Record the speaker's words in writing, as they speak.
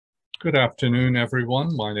Good afternoon,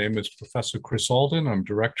 everyone. My name is Professor Chris Alden. I'm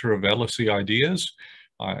Director of LSE IDEAS.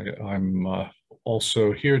 I'm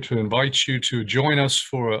also here to invite you to join us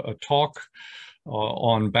for a talk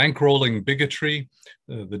on bankrolling bigotry,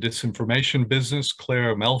 the disinformation business.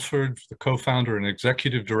 Clare Melford, the co-founder and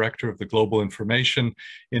executive director of the Global Information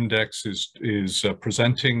Index, is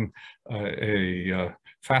presenting a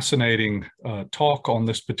fascinating talk on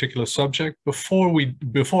this particular subject.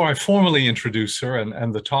 Before I formally introduce her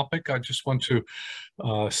and the topic, I just want to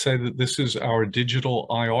say that this is our digital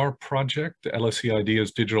IR project, LSE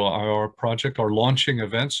IDEAS Digital IR project, our launching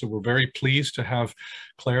event. So we're very pleased to have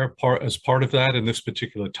Clare as part of that in this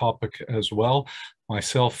particular topic as well.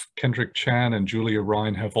 Myself, Kendrick Chan, and Julia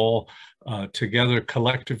Ryan have all together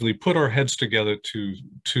collectively put our heads together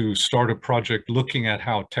to start a project looking at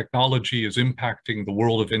how technology is impacting the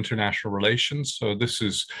world of international relations. So this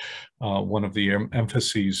is one of the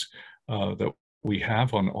emphases that we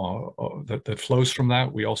have on that flows from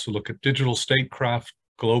that. We also look at digital statecraft,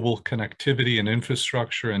 global connectivity and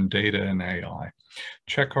infrastructure, and data and AI.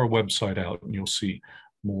 Check our website out and you'll see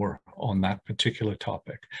more on that particular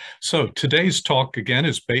topic. So today's talk again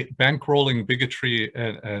is bankrolling bigotry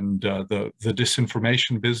and the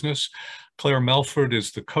disinformation business. Clare Melford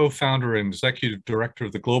is the co-founder and executive director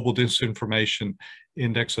of the Global Disinformation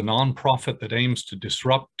Index, a nonprofit that aims to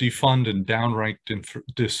disrupt, defund, and downrank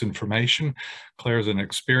disinformation. Clare is an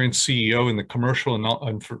experienced CEO in the commercial and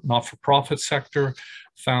not-for-profit sector,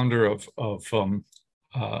 founder of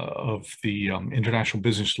the International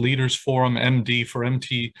Business Leaders Forum, MD for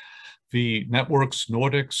MTV Networks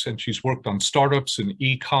Nordics, and she's worked on startups in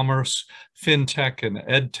e-commerce, fintech, and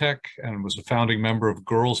edtech, and was a founding member of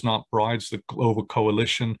Girls Not Brides, the global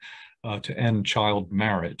coalition to end child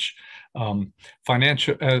marriage.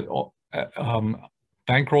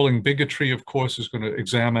 Bankrolling bigotry, of course, is going to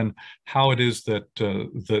examine how it is that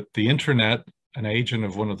that the internet, an agent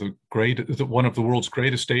of one of the world's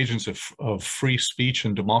greatest agents of free speech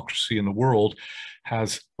and democracy in the world,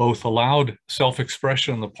 has both allowed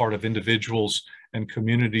self-expression on the part of individuals and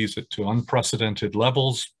communities to unprecedented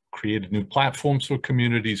levels, created new platforms for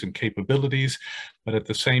communities and capabilities, but at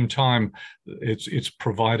the same time, it's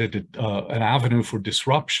provided an avenue for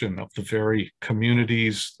disruption of the very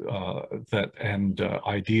communities and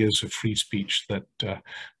ideas of free speech that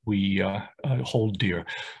we hold dear.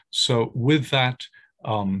 So with that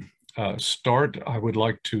start, I would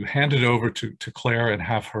like to hand it over to Clare and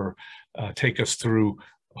have her take us through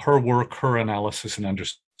her work, her analysis, and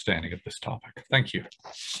understanding of this topic. Thank you.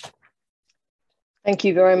 Thank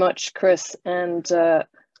you very much, Chris, and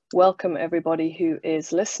welcome everybody who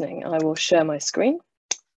is listening. I will share my screen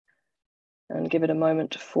and give it a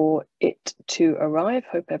moment for it to arrive.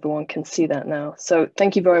 Hope everyone can see that now. So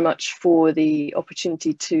thank you very much for the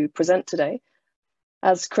opportunity to present today.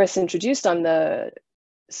 As Chris introduced, I'm the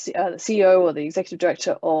CEO or the Executive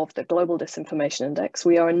Director of the Global Disinformation Index.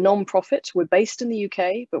 We are a non-profit. We're based in the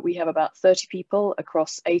UK, but we have about 30 people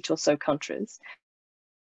across 8 or so countries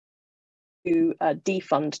to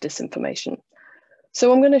defund disinformation.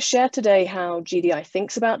 So I'm going to share today how GDI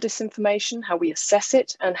thinks about disinformation, how we assess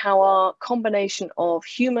it, and how our combination of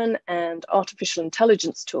human and artificial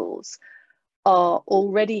intelligence tools are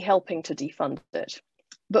already helping to defund it.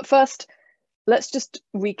 But first, let's just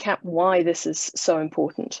recap why this is so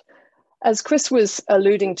important. As Chris was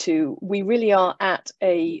alluding to, we really are at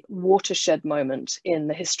a watershed moment in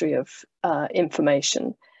the history of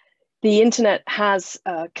information. The internet has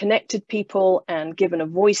connected people and given a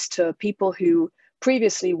voice to people who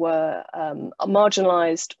previously were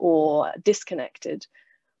marginalized or disconnected.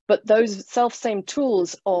 But those self-same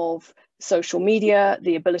tools of social media,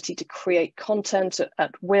 the ability to create content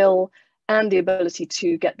at will, and the ability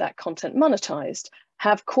to get that content monetized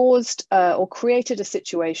have caused or created a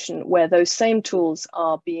situation where those same tools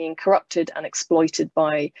are being corrupted and exploited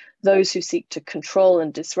by those who seek to control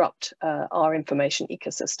and disrupt our information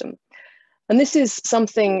ecosystem. And this is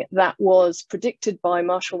something that was predicted by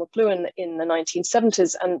Marshall McLuhan in the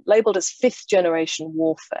 1970s and labeled as 5th generation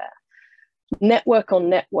warfare. Network on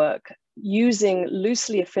network, using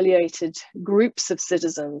loosely affiliated groups of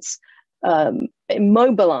citizens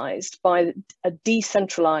immobilized by a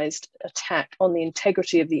decentralized attack on the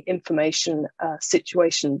integrity of the information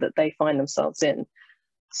situation that they find themselves in.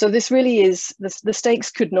 So this really is, the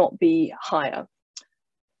stakes could not be higher.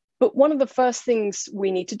 But one of the first things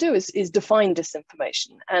we need to do is define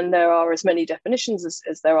disinformation. And there are as many definitions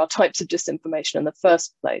as there are types of disinformation in the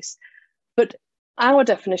first place. But our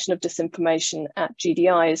definition of disinformation at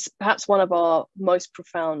GDI is perhaps one of our most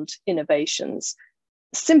profound innovations.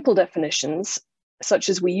 Simple definitions such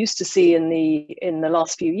as we used to see in the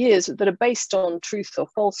last few years, that are based on truth or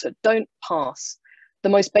falsehood, don't pass the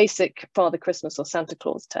most basic Father Christmas or Santa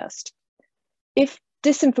Claus test. If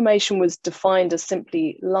disinformation was defined as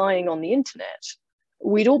simply lying on the internet,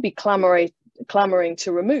 we'd all be clamoring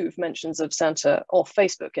to remove mentions of Santa off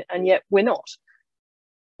Facebook, and yet we're not.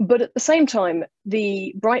 But at the same time,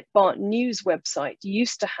 the Breitbart News website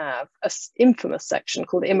used to have an infamous section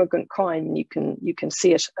called Immigrant Crime, and you can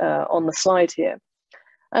see it on the slide here.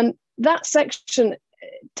 And that section,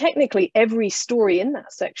 technically every story in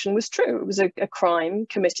that section was true. It was a crime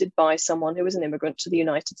committed by someone who was an immigrant to the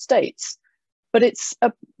United States. But it's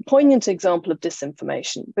a poignant example of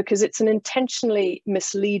disinformation because it's an intentionally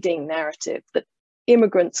misleading narrative that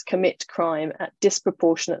immigrants commit crime at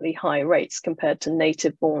disproportionately high rates compared to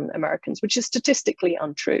native-born Americans, which is statistically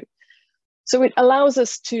untrue. So it allows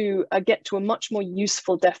us to get to a much more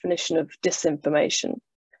useful definition of disinformation.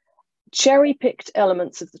 Cherry-picked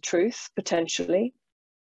elements of the truth, potentially,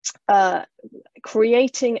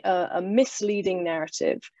 creating a misleading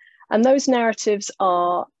narrative. And those narratives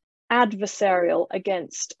are adversarial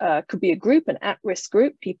against, could be a group, an at-risk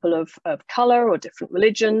group, people of color or different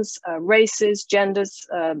religions, races, genders,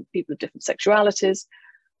 people of different sexualities,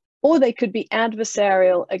 or they could be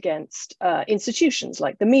adversarial against institutions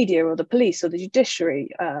like the media or the police or the judiciary.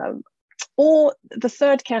 Or the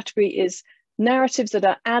third category is narratives that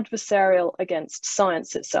are adversarial against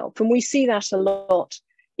science itself. And we see that a lot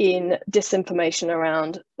in disinformation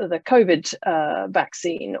around the COVID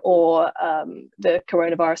vaccine or the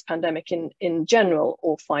coronavirus pandemic in general,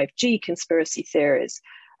 or 5G conspiracy theories,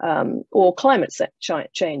 or climate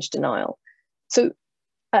change denial. So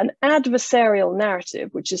an adversarial narrative,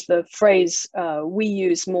 which is the phrase we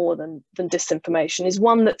use more than disinformation, is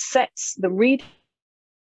one that sets the reader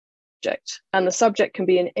subject, and the subject can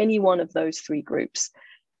be in any one of those three groups.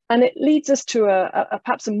 And it leads us to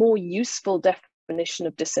perhaps a more useful definition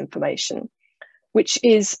of disinformation, which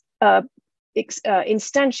is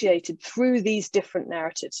instantiated through these different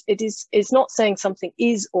narratives. It is not saying something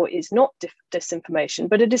is or is not disinformation,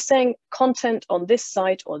 but it is saying content on this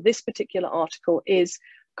site or this particular article is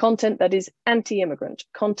content that is anti-immigrant,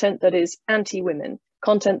 content that is anti-women,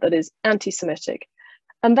 content that is anti-Semitic.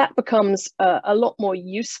 And that becomes a lot more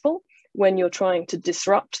useful when you're trying to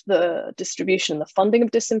disrupt the distribution and the funding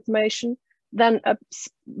of disinformation than a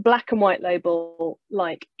black and white label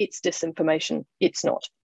like it's disinformation, it's not.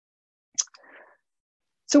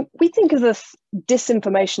 So we think of the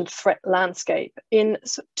disinformation threat landscape in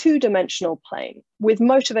a two-dimensional plane, with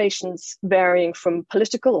motivations varying from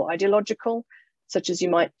political or ideological, such as you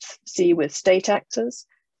might see with state actors,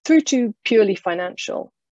 through to purely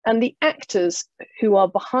financial. And the actors who are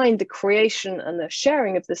behind the creation and the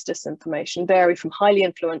sharing of this disinformation vary from highly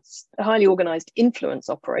organized influence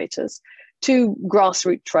operators to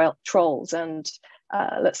grassroots trolls and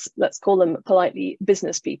let's call them politely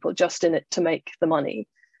business people just in it to make the money.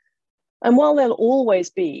 And while there'll always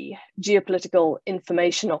be geopolitical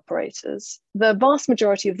information operators, the vast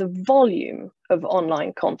majority of the volume of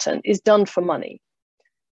online content is done for money.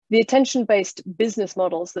 The attention-based business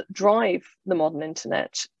models that drive the modern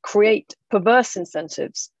internet create perverse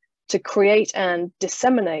incentives to create and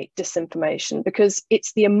disseminate disinformation because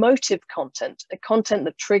it's the emotive content, a content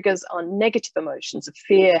that triggers our negative emotions of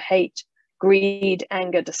fear, hate, greed,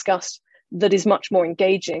 anger, disgust, that is much more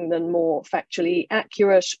engaging than more factually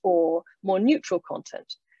accurate or more neutral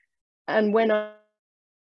content. And when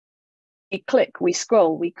we click, we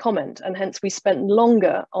scroll, we comment, and hence we spend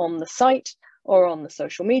longer on the site or on the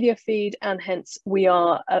social media feed, and hence we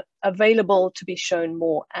are available to be shown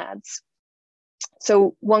more ads.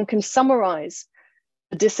 So one can summarize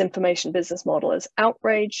the disinformation business model as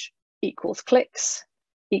outrage equals clicks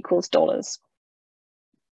equals dollars.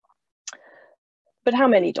 But how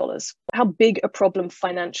many dollars? How big a problem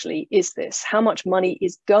financially is this? How much money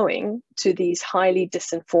is going to these highly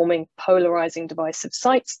disinforming, polarizing, divisive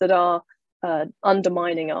sites that are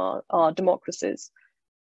undermining our democracies?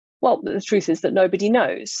 Well, the truth is that nobody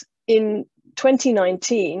knows. In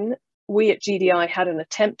 2019, we at GDI had an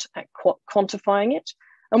attempt at quantifying it,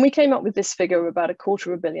 and we came up with this figure of about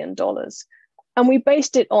 $250 million. And we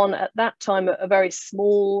based it on, at that time, a very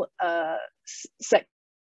small sector,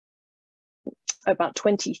 about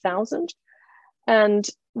 20,000. And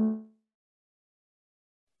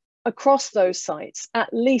across those sites, at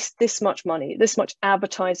least this much money, this much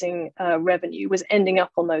advertising revenue was ending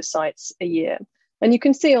up on those sites a year. And you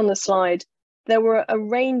can see on the slide, there were a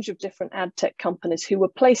range of different ad tech companies who were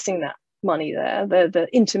placing that money there, the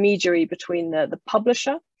intermediary between the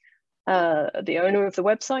publisher, the owner of the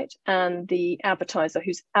website, and the advertiser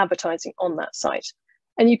who's advertising on that site.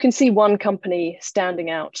 And you can see one company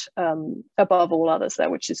standing out above all others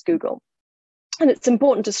there, which is Google. And it's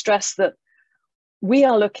important to stress that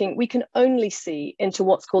we can only see into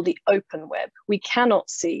what's called the open web. We cannot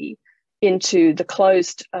see into the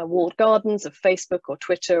closed walled gardens of Facebook or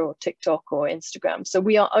Twitter or TikTok or Instagram. So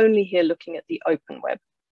we are only here looking at the open web.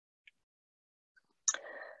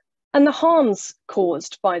 And the harms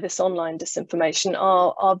caused by this online disinformation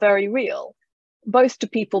are very real, both to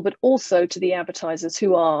people, but also to the advertisers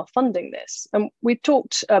who are funding this. And we've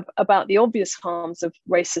talked about the obvious harms of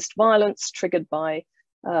racist violence triggered by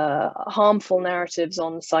harmful narratives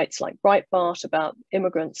on sites like Breitbart about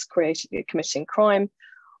immigrants committing crime,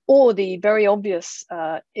 or the very obvious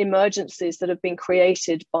emergencies that have been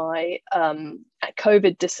created by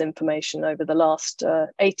COVID disinformation over the last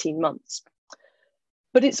 18 months.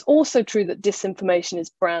 But it's also true that disinformation is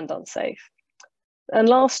brand unsafe. And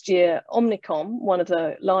last year, Omnicom, one of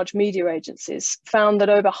the large media agencies, found that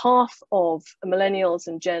over half of millennials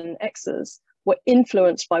and Gen Xers were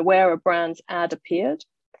influenced by where a brand's ad appeared,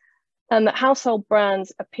 and that household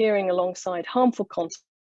brands appearing alongside harmful content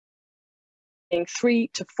being 3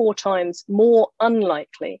 to 4 times more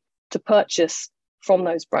unlikely to purchase from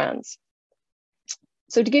those brands.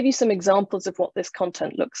 So to give you some examples of what this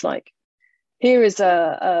content looks like, here is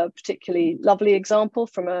a particularly lovely example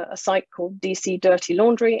from a site called DC Dirty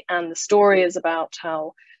Laundry, and the story is about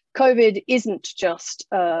how COVID isn't just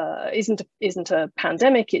isn't a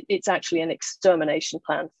pandemic. It's actually an extermination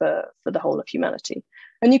plan for the whole of humanity.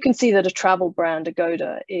 And you can see that a travel brand,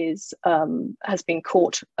 Agoda, has been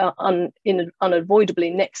caught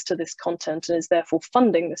unavoidably next to this content and is therefore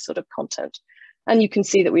funding this sort of content. And you can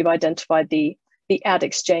see that we've identified the ad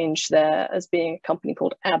exchange there as being a company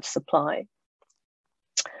called Ad Supply.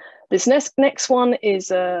 This next one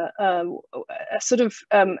is a sort of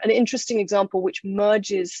an interesting example which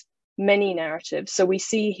merges many narratives. So we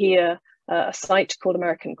see here a site called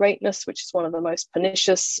American Greatness, which is one of the most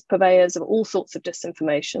pernicious purveyors of all sorts of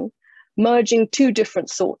disinformation, merging 2 different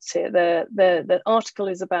sorts here. The article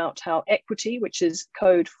is about how equity, which is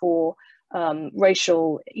code for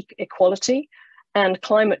racial equality, and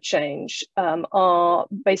climate change are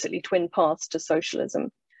basically twin paths to socialism.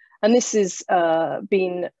 And this is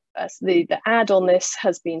the ad on this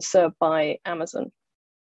has been served by Amazon.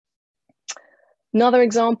 Another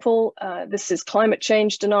example, this is climate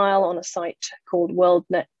change denial on a site called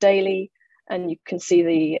WorldNet Daily. And you can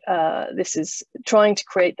see this is trying to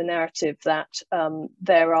create the narrative that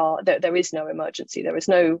there is no emergency, there is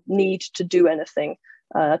no need to do anything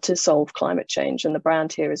to solve climate change. And the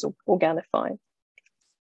brand here is Organifi.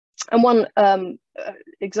 And one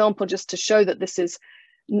example just to show that this is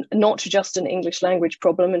not just an English language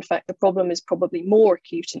problem. In fact, the problem is probably more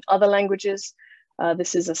acute in other languages.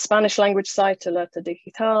 This is a Spanish language site, Alerta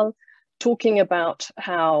Digital, talking about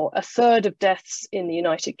how 1/3 of deaths in the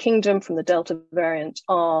United Kingdom from the Delta variant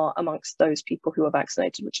are amongst those people who are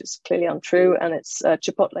vaccinated, which is clearly untrue. And it's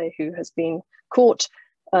Chipotle who has been caught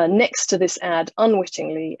next to this ad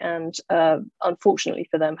unwittingly, and unfortunately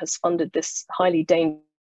for them has funded this highly dangerous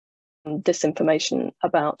disinformation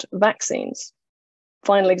about vaccines.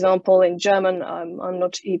 Final example in German, I'm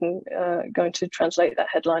not even going to translate that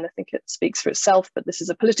headline. I think it speaks for itself, but this is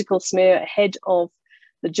a political smear ahead of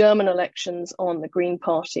the German elections on the Green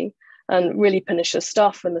Party, and really pernicious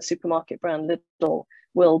stuff. And the supermarket brand Lidl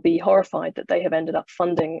will be horrified that they have ended up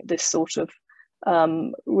funding this sort of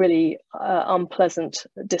really unpleasant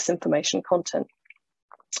disinformation content.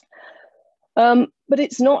 But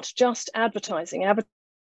it's not just advertising.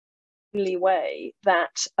 Only way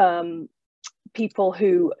that people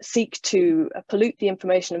who seek to pollute the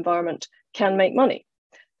information environment can make money.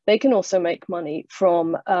 They can also make money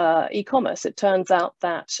from e-commerce. It turns out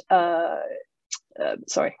that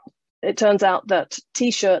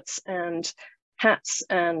T-shirts and hats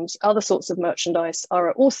and other sorts of merchandise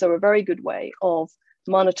are also a very good way of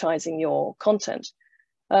monetizing your content.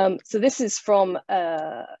 So this is from,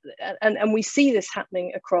 and we see this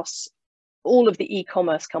happening across all of the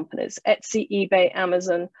e-commerce companies. Etsy, eBay,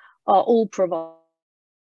 Amazon are all providers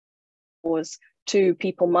to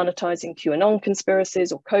people monetizing QAnon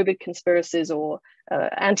conspiracies or COVID conspiracies or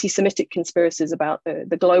anti-Semitic conspiracies about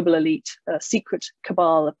the global elite, secret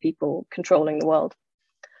cabal of people controlling the world.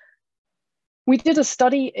 We did a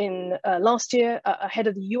study in last year ahead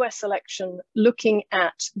of the US election, looking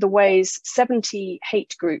at the ways 70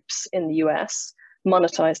 hate groups in the US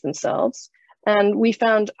monetize themselves. And we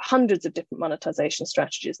found hundreds of different monetization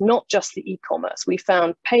strategies, not just the e-commerce. We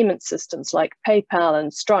found payment systems like PayPal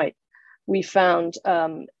and Stripe. We found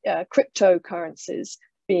cryptocurrencies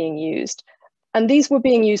being used. And these were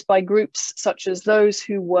being used by groups such as those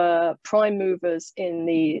who were prime movers in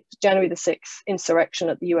the January the 6th insurrection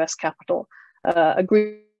at the US Capitol, a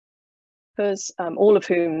group all of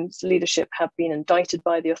whom's leadership have been indicted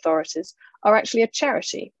by the authorities, are actually a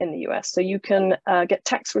charity in the US. So you can get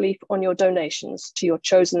tax relief on your donations to your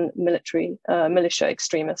chosen militia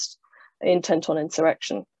extremists intent on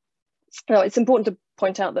insurrection. Now, it's important to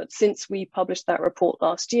point out that since we published that report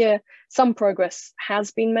last year, some progress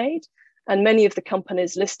has been made, and many of the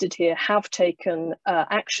companies listed here have taken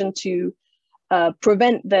action to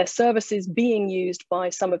prevent their services being used by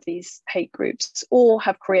some of these hate groups, or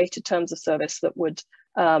have created terms of service that would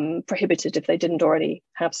prohibit it if they didn't already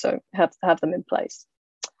have them in place.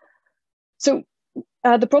 So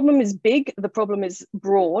the problem is big, the problem is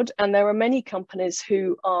broad, and there are many companies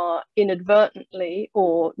who are inadvertently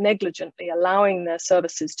or negligently allowing their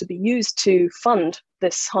services to be used to fund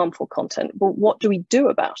this harmful content. But what do we do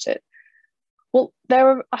about it? Well, there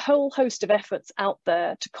are a whole host of efforts out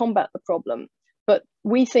there to combat the problem, but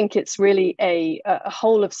we think it's really a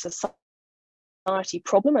whole of society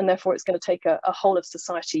problem, and therefore it's going to take a whole of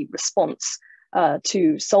society response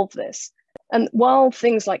to solve this. And while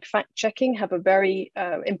things like fact-checking have a very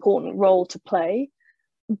important role to play,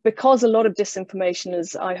 because a lot of disinformation,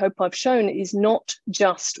 as I hope I've shown, is not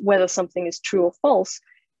just whether something is true or false,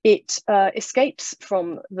 it escapes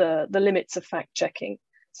from the limits of fact-checking.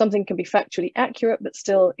 Something can be factually accurate, but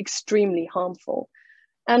still extremely harmful.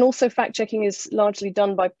 And also fact-checking is largely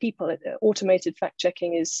done by people. Automated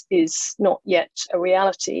fact-checking is not yet a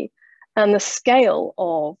reality. And the scale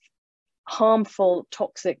of harmful,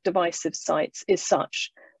 toxic, divisive sites is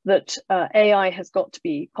such that AI has got to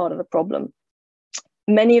be part of the problem.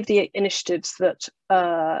 Many of the initiatives that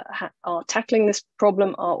are tackling this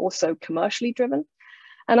problem are also commercially driven.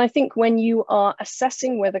 And I think when you are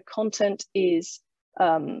assessing whether content is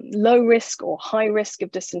low risk or high risk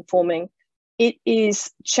of disinforming, it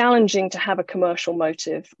is challenging to have a commercial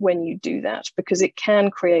motive when you do that, because it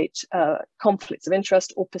can create conflicts of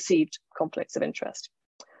interest or perceived conflicts of interest.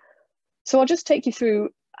 So I'll just take you through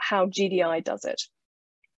how GDI does it.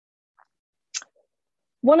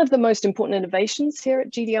 One of the most important innovations here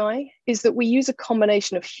at GDI is that we use a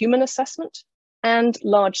combination of human assessment and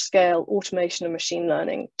large-scale automation and machine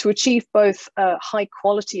learning to achieve both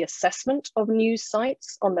high-quality assessment of news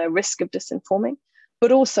sites on their risk of disinforming,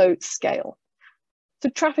 but also scale. So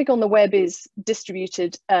traffic on the web is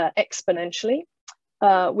distributed exponentially,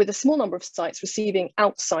 with a small number of sites receiving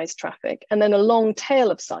outsized traffic, and then a long tail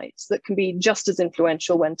of sites that can be just as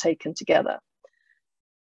influential when taken together.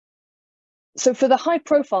 So for the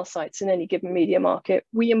high-profile sites in any given media market,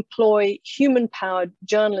 we employ human-powered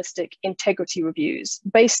journalistic integrity reviews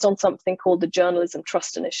based on something called the Journalism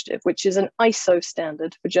Trust Initiative, which is an ISO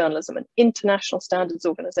standard for journalism, an international standards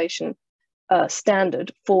organization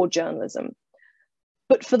standard for journalism.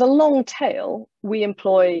 But for the long tail, we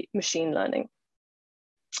employ machine learning.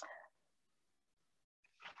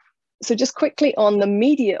 So just quickly on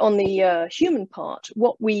the human part,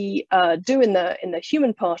 what we do in the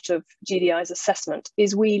human part of GDI's assessment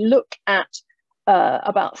is we look at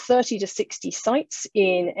about 30 to 60 sites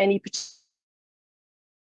in any particular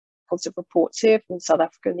positive reports here from South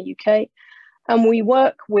Africa and the UK, and we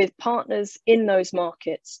work with partners in those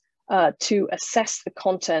markets to assess the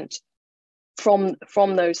content from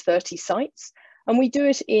those 30 sites. And we do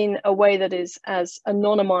it in a way that is as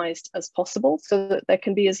anonymized as possible, so that there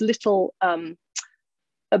can be as little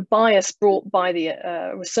a bias brought by the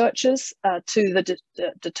researchers to the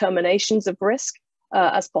determinations of risk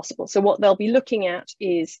as possible. So what they'll be looking at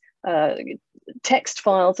is text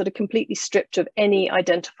files that are completely stripped of any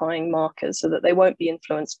identifying markers, so that they won't be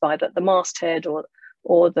influenced by the masthead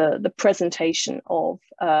or the presentation of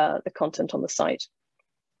the content on the site.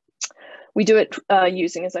 We do it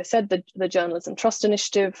using, as I said, the Journalism Trust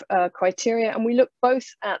Initiative criteria, and we look both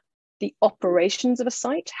at the operations of a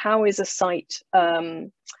site. How is a site, how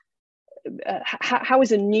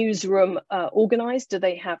is a newsroom organized? Do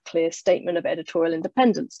they have clear statement of editorial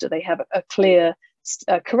independence? Do they have a clear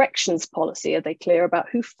corrections policy? Are they clear about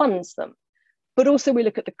who funds them? But also we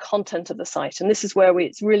look at the content of the site, and this is where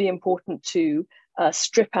it's really important to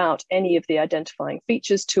strip out any of the identifying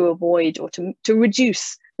features to avoid or to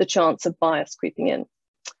reduce the chance of bias creeping in.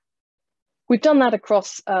 We've done that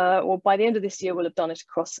across, or by the end of this year, we'll have done it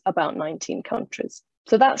across about 19 countries.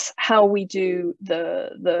 So that's how we do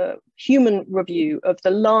the human review of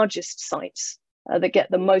the largest sites that get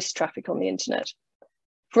the most traffic on the internet.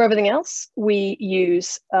 For everything else, we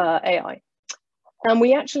use AI. And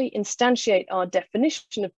we actually instantiate our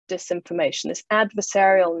definition of disinformation, this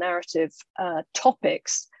adversarial narrative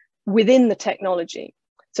topics within the technology.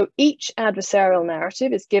 So each adversarial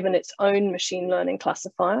narrative is given its own machine learning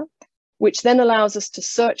classifier, which then allows us to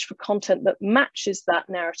search for content that matches that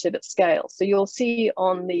narrative at scale. So you'll see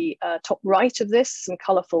on the top right of this some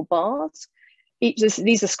colorful bars. These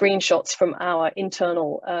are screenshots from our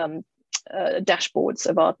internal dashboards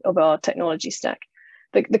of our technology stack.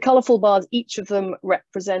 The colorful bars, each of them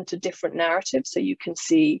represent a different narrative. So you can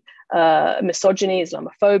see misogyny,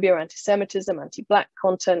 Islamophobia, anti-Semitism, anti-Black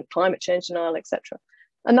content, climate change denial, etc.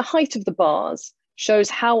 And the height of the bars shows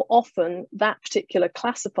how often that particular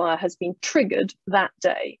classifier has been triggered that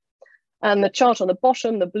day. And the chart on the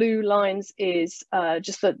bottom, the blue lines, is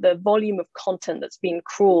just the volume of content that's being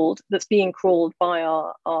crawled by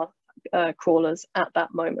our crawlers at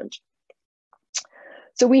that moment.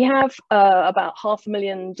 So we have about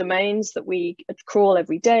 500,000 domains that we crawl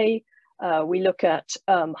every day. We look at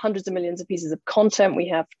hundreds of millions of pieces of content. We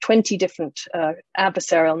have 20 different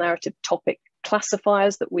adversarial narrative topic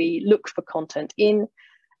classifiers that we look for content in,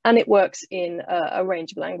 and it works in a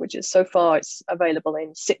range of languages. So far, it's available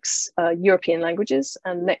in 6 European languages,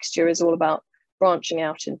 and next year is all about branching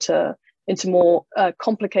out into more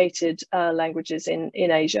complicated languages in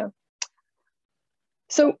Asia.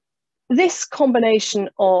 So this combination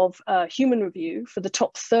of human review for the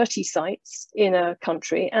top 30 sites in a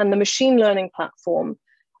country and the machine learning platform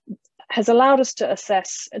has allowed us to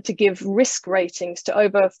assess and to give risk ratings to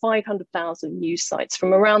over 500,000 news sites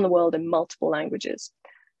from around the world in multiple languages.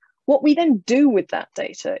 What we then do with that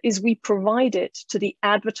data is we provide it to the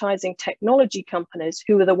advertising technology companies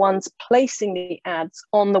who are the ones placing the ads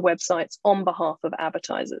on the websites on behalf of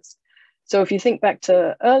advertisers. So if you think back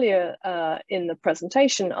to earlier in the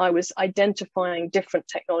presentation, I was identifying different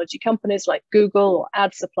technology companies like Google or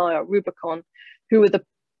Ad Supply or Rubicon, who are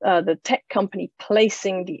the tech company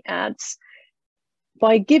placing the ads.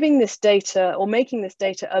 By giving this data or making this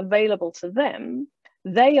data available to them,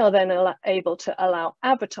 they are then able to allow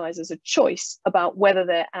advertisers a choice about whether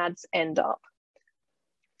their ads end up.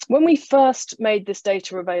 When we first made this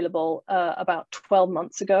data available about 12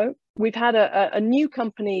 months ago, we've had a new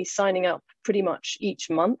company signing up pretty much each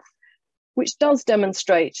month, which does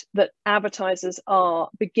demonstrate that advertisers are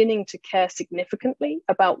beginning to care significantly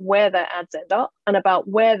about where their ads end up and about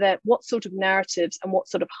what sort of narratives and what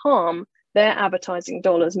sort of harm their advertising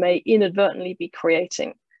dollars may inadvertently be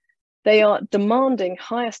creating. They are demanding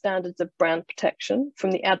higher standards of brand protection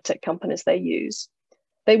from the ad tech companies they use.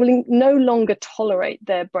 They will no longer tolerate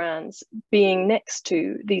their brands being next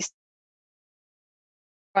to these,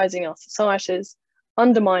 polarizing our societies,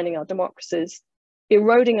 undermining our democracies,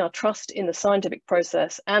 eroding our trust in the scientific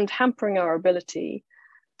process, and hampering our ability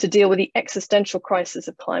to deal with the existential crisis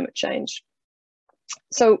of climate change.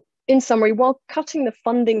 So, in summary, while cutting the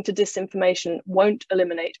funding to disinformation won't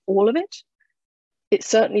eliminate all of it, it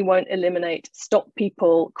certainly won't stop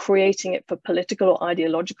people creating it for political or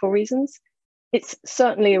ideological reasons. It's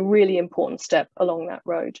certainly a really important step along that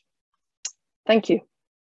road. Thank you.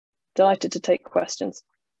 Delighted to take questions.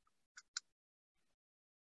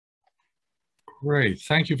 Great,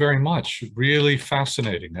 thank you very much. Really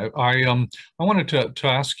fascinating. I wanted to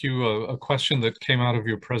ask you a question that came out of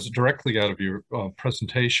your directly out of your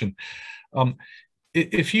presentation.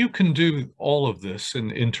 If you can do all of this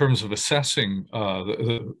in terms of assessing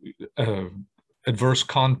adverse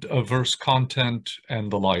content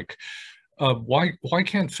and the like, why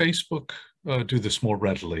can't Facebook do this more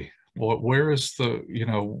readily? Where is the,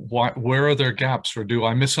 where are there gaps, or do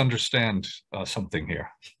I misunderstand something here?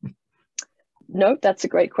 No, that's a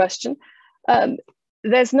great question.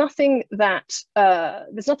 There's nothing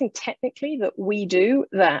technically that we do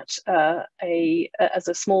that as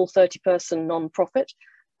a small 30-person nonprofit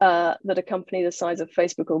that a company the size of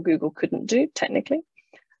Facebook or Google couldn't do technically.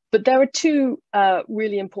 But there are 2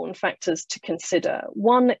 really important factors to consider.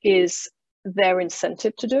 One is their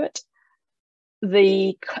incentive to do it.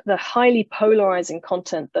 The highly polarizing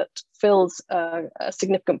content that fills a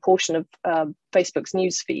significant portion of Facebook's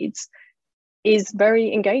news feeds is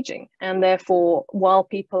very engaging, and therefore, while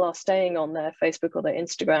people are staying on their Facebook or their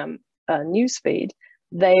Instagram newsfeed,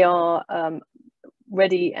 they are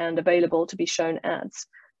ready and available to be shown ads.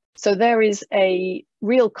 So there is a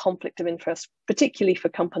real conflict of interest, particularly for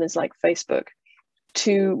companies like Facebook,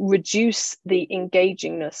 to reduce the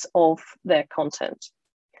engagingness of their content.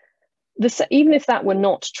 Even if that were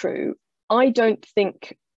not true, I don't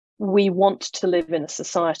think we want to live in a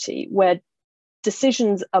society where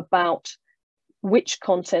decisions about which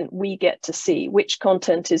content we get to see, which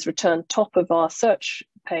content is returned top of our search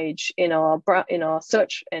page in our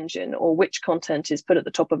search engine, or which content is put at the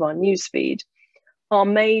top of our newsfeed, are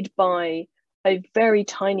made by a very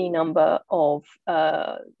tiny number of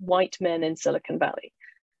white men in Silicon Valley.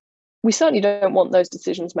 we certainly don't want those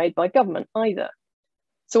decisions made by government either.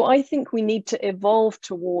 So I think we need to evolve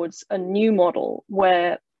towards a new model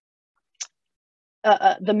where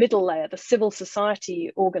the middle layer, the civil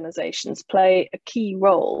society organizations, play a key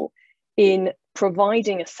role in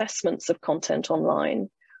providing assessments of content online,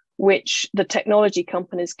 which the technology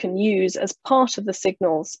companies can use as part of the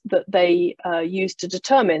signals that they use to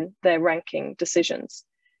determine their ranking decisions.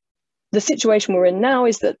 The situation we're in now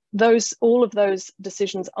is that all of those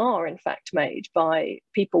decisions are in fact made by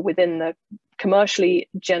people within the commercially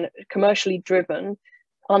driven,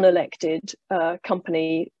 unelected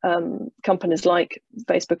companies like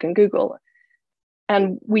Facebook and Google.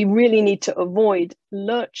 And we really need to avoid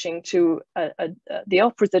lurching to the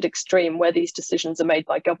opposite extreme where these decisions are made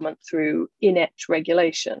by government through inept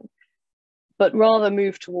regulation, but rather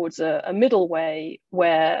move towards a middle way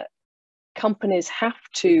where companies have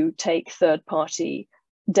to take third-party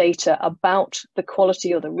data about the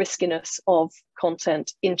quality or the riskiness of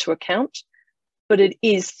content into account, but it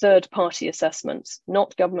is third-party assessments,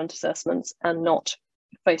 not government assessments and not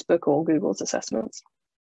Facebook or Google's assessments.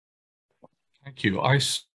 Thank you. I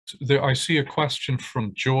see a question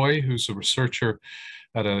from Joy, who's a researcher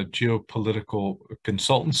at a geopolitical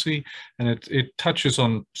consultancy, and it touches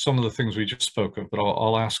on some of the things we just spoke of, but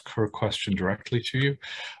I'll ask her question directly to you.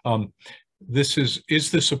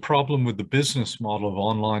 Is this a problem with the business model of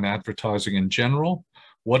online advertising in general?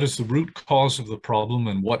 What is the root cause of the problem,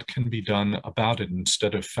 and what can be done about it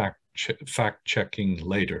instead of fact-checking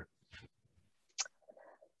later?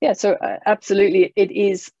 Yeah, so absolutely, it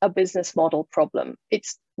is a business model problem.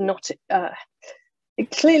 It's not,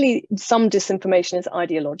 clearly some disinformation is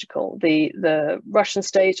ideological. The Russian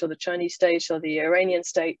state or the Chinese state or the Iranian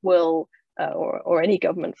state will, or any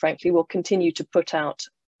government, frankly, will continue to put out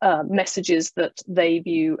messages that they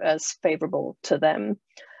view as favorable to them.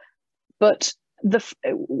 But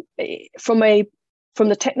from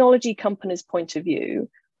the technology company's point of view,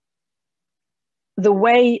 the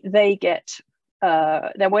way they get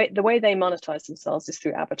the way they monetize themselves is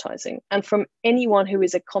through advertising. And from anyone who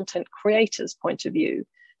is a content creator's point of view,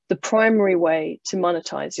 the primary way to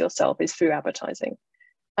monetize yourself is through advertising.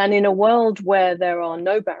 And in a world where there are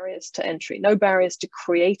no barriers to entry, no barriers to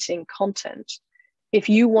creating content, if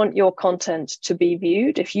you want your content to be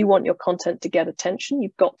viewed, if you want your content to get attention,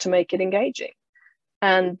 you've got to make it engaging.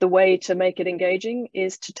 And the way to make it engaging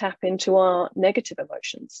is to tap into our negative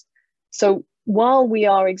emotions. So while we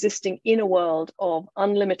are existing in a world of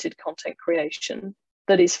unlimited content creation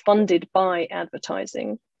that is funded by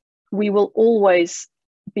advertising, we will always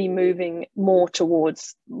be moving more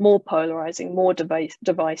towards more polarizing, more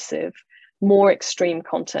divisive, more extreme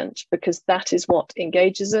content, because that is what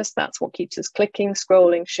engages us. That's what keeps us clicking,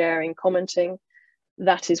 scrolling, sharing, commenting.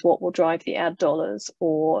 That is what will drive the ad dollars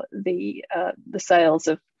or the sales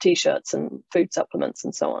of t-shirts and food supplements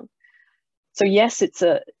and so on. So yes,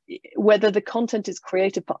 whether the content is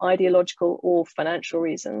created for ideological or financial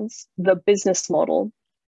reasons, the business model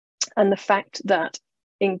and the fact that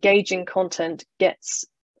engaging content gets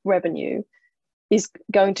revenue is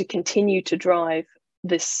going to continue to drive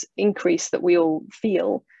this increase that we all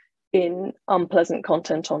feel in unpleasant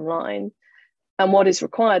content online. And what is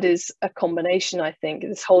required is a combination, I think,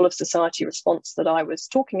 this whole of society response that I was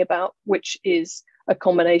talking about, which is a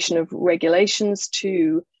combination of regulations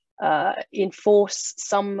to enforce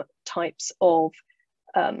some types of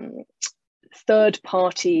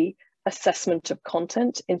third-party assessment of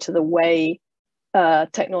content into the way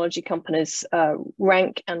technology companies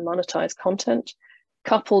rank and monetize content,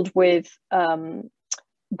 coupled with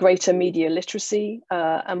greater media literacy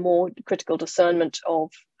and more critical discernment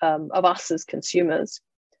of us as consumers,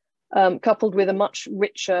 coupled with a much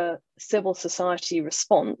richer civil society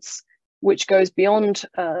response, which goes beyond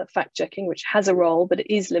fact-checking, which has a role, but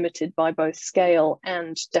it is limited by both scale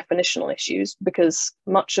and definitional issues, because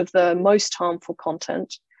much of the most harmful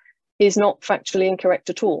content is not factually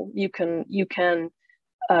incorrect at all. You can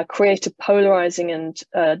create a polarizing and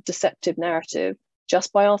deceptive narrative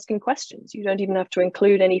just by asking questions. You don't even have to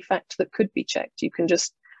include any fact that could be checked. You can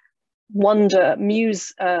just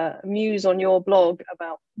muse on your blog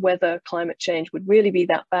about whether climate change would really be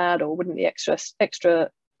that bad, or wouldn't the extra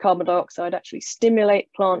carbon dioxide actually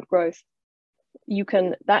stimulate plant growth.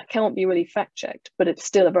 That can't be really fact-checked, but it's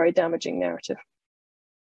still a very damaging narrative.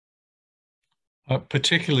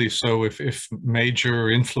 Particularly so if major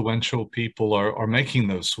influential people are making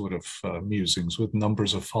those sort of musings with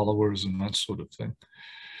numbers of followers and that sort of thing.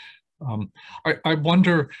 I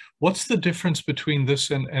wonder, what's the difference between this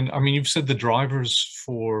and I mean, you've said the drivers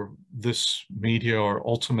for this media are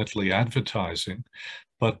ultimately advertising,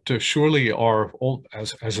 but surely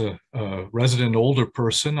as a resident older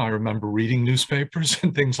person, I remember reading newspapers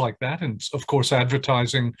and things like that. And of course,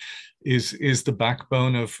 advertising is the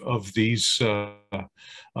backbone of these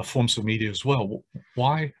forms of media as well.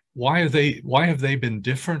 Why have they been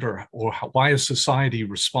different, or why has society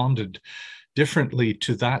responded differently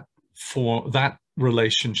to that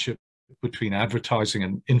relationship between advertising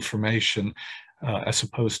and information, as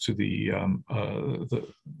opposed to the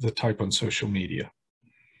type on social media?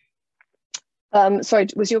 Sorry,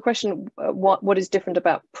 was your question what is different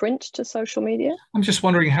about print to social media? I'm just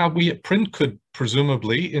wondering how print could,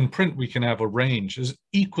 presumably, in print we can have a range, is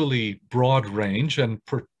equally broad range, and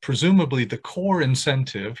presumably the core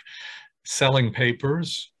incentive, selling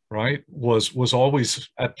papers, right, was always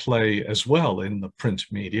at play as well in the print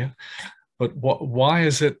media. But why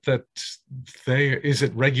is it that is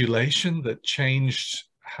it regulation that changed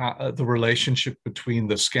the relationship between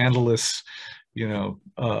the scandalous,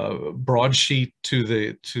 broadsheet to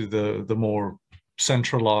the more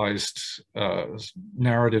centralized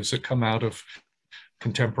narratives that come out of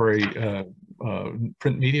contemporary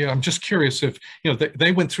print media? I'm just curious if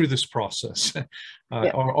they went through this process.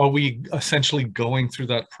 Are we essentially going through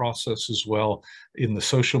that process as well in the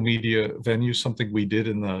social media venue, something we did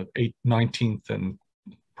in the 19th and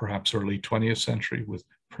perhaps early 20th century with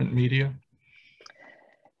print media?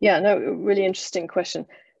 Yeah, no, really interesting question.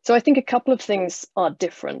 So I think a couple of things are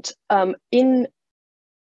different.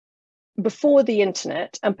 Before the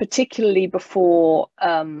internet, and particularly before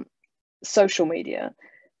social media,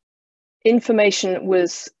 information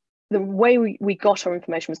was, the way we got our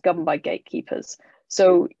information was governed by gatekeepers.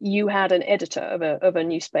 So you had an editor of a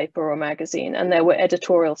newspaper or a magazine, and there were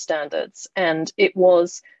editorial standards, and it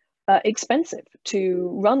was expensive to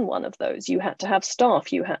run one of those. You had to have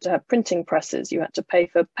staff, you had to have printing presses, you had to pay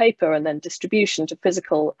for paper and then distribution to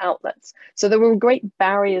physical outlets. So there were great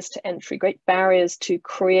barriers to entry, great barriers to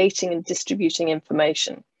creating and distributing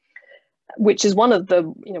information, which is one of the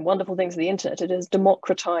wonderful things of the internet. It has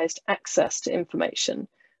democratized access to information,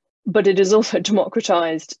 but it has also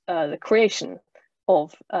democratized the creation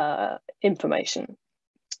of information.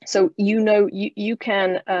 So you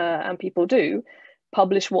can, and people do,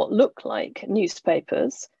 publish what look like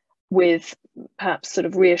newspapers with perhaps sort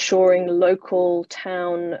of reassuring local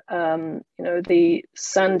town, the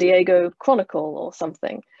San Diego Chronicle or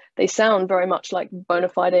something. They sound very much like bona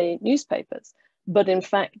fide newspapers, but in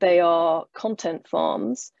fact they are content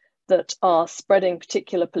farms that are spreading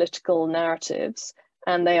particular political narratives,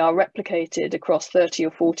 and they are replicated across 30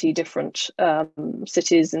 or 40 different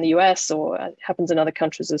cities in the US, or it happens in other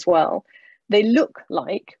countries as well. They look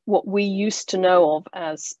like what we used to know of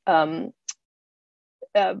as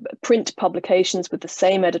print publications with the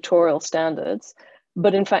same editorial standards,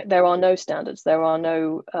 but in fact there are no standards, there are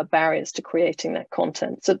no barriers to creating that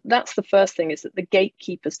content. So that's the first thing, is that the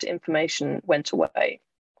gatekeepers to information went away.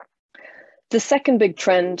 The second big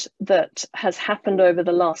trend that has happened over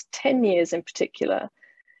the last 10 years in particular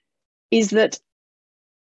is that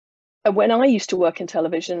when I used to work in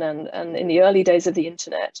television and in the early days of the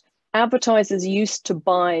internet, advertisers used to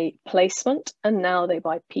buy placement, and now they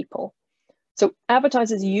buy people. So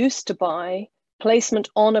advertisers used to buy placement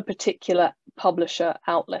on a particular publisher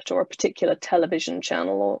outlet or a particular television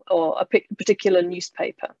channel or a particular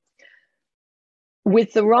newspaper.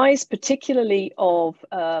 With the rise particularly of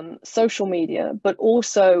social media, but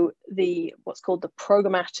also what's called the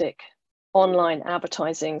programmatic online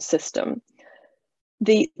advertising system,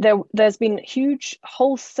 there's been huge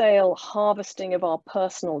wholesale harvesting of our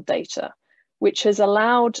personal data, which has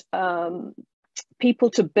allowed people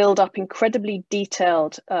to build up incredibly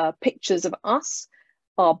detailed pictures of us,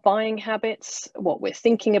 our buying habits, what we're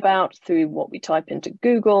thinking about through what we type into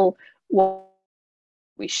Google, what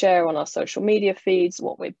we share on our social media feeds,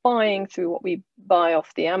 what we're buying through what we buy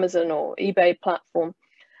off the Amazon or eBay platform.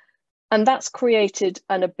 And that's created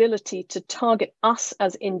an ability to target us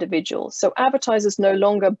as individuals. So advertisers no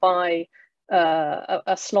longer buy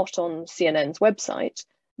a slot on CNN's website.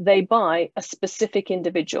 They buy a specific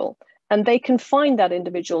individual, and they can find that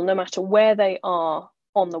individual no matter where they are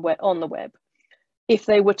on the web. If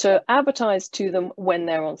they were to advertise to them when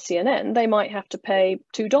they're on CNN, they might have to pay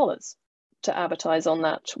 $2 to advertise on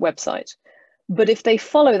that website. But if they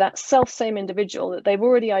follow that same individual that they've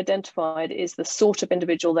already identified is the sort of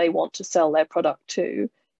individual they want to sell their product to,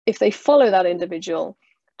 if they follow that individual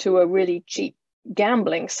to a really cheap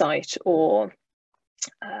gambling site or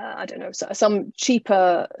I don't know, some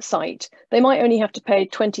cheaper site, they might only have to pay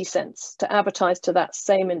 20 cents to advertise to that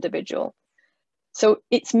same individual. So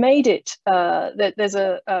it's made it that there's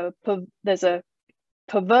a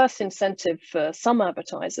perverse incentive for some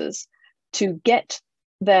advertisers to get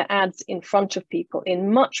their ads in front of people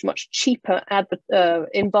in much, much cheaper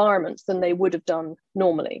environments than they would have done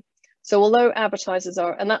normally. So although advertisers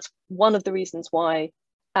are, and that's one of the reasons why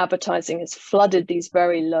advertising has flooded these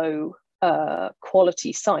very low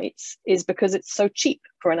quality sites, is because it's so cheap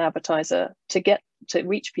for an advertiser to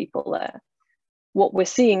reach people there. What we're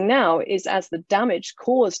seeing now is, as the damage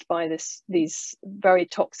caused by these very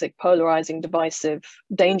toxic, polarizing, divisive,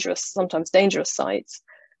 dangerous, sometimes dangerous sites,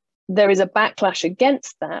 there is a backlash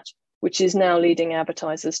against that, which is now leading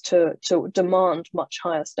advertisers to demand much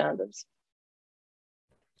higher standards.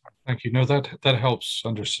 Thank you. No, that helps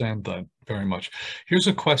understand that very much. Here's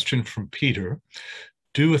a question from Peter.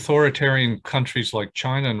 Do authoritarian countries like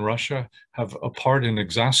China and Russia have a part in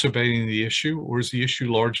exacerbating the issue, or is the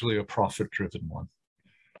issue largely a profit-driven one?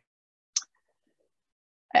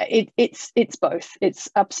 It's both. It's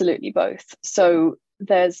absolutely both. So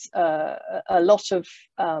there's a lot of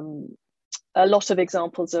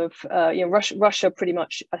examples of Russia pretty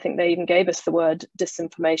much, I think they even gave us the word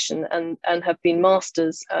disinformation, and have been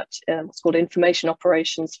masters at what's called information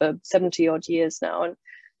operations for 70 odd years now.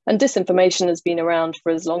 And disinformation has been around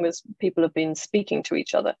for as long as people have been speaking to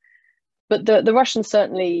each other. But the Russians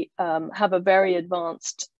certainly have a very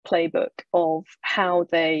advanced playbook of how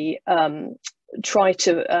they try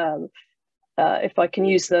to, if I can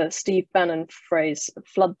use the Steve Bannon phrase,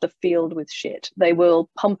 flood the field with shit. They will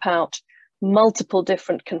pump out multiple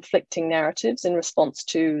different conflicting narratives in response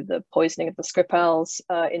to the poisoning of the Skripals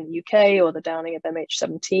in the UK, or the downing of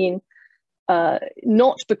MH17.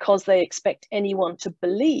 Not because they expect anyone to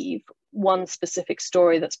believe one specific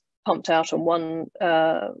story that's pumped out on one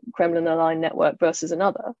Kremlin-aligned network versus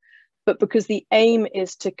another, but because the aim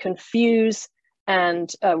is to confuse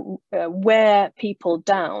and wear people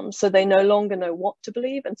down, so they no longer know what to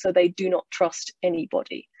believe, and so they do not trust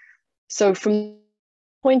anybody. So from the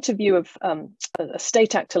point of view of a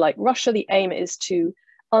state actor like Russia, the aim is to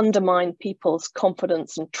undermine people's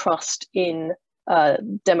confidence and trust in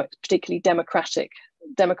particularly democratic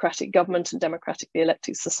government and democratically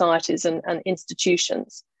elected societies and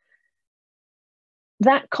institutions.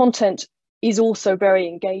 That content is also very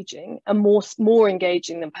engaging, and more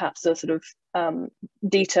engaging than perhaps a sort of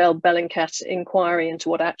detailed Bellingcat inquiry into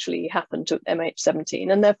what actually happened to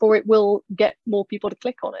MH17, and therefore it will get more people to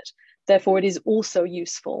click on it. Therefore, it is also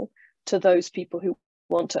useful to those people who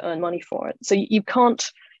want to earn money for it. So you can't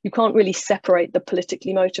really separate the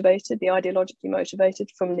politically motivated, the ideologically motivated,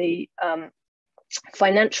 from the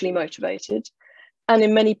financially motivated. And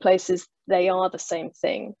in many places, they are the same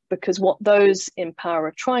thing, because what those in power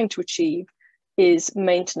are trying to achieve is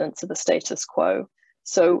maintenance of the status quo.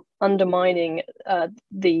 So undermining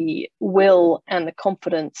the will and the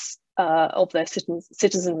confidence of their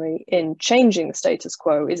citizenry in changing the status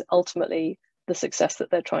quo is ultimately the success that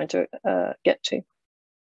they're trying to get to.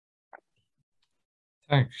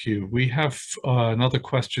 Thank you. We have another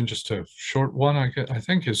question, just a short one, I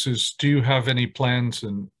think, is do you have any plans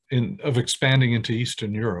of expanding into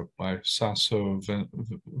Eastern Europe? By Saso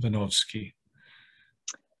Vinovsky.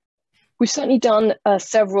 We've certainly done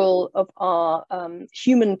several of our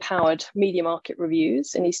human-powered media market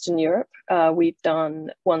reviews in Eastern Europe. We've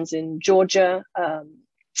done ones in Georgia,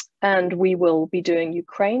 and we will be doing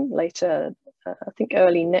Ukraine later, I think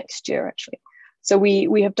early next year, actually. So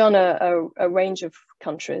we have done a range of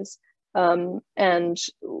countries, and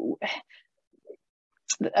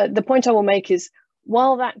the point I will make is,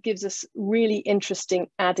 while that gives us really interesting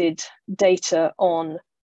added data on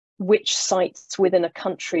which sites within a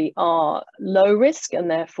country are low risk and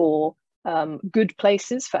therefore good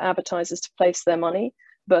places for advertisers to place their money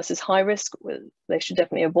versus high risk, they should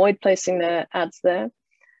definitely avoid placing their ads there.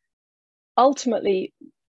 Ultimately,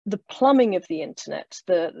 the plumbing of the internet,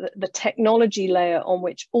 the technology layer on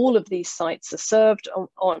which all of these sites are served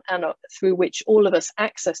on and through which all of us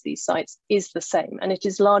access these sites is the same. And it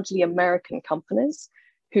is largely American companies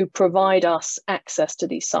who provide us access to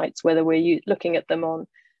these sites, whether we're looking at them on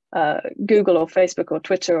Google or Facebook or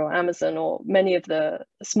Twitter or Amazon, or many of the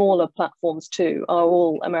smaller platforms too, are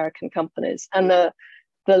all American companies. And the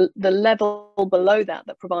level below that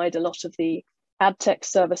provide a lot of the ad tech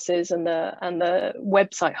services and the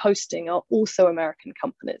website hosting are also American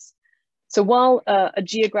companies. So while a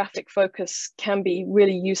geographic focus can be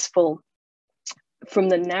really useful from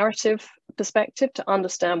the narrative perspective to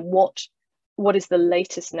understand what is the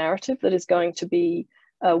latest narrative that is going to be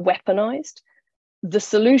weaponized, the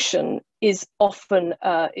solution is often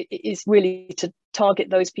is really to target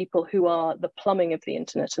those people who are the plumbing of the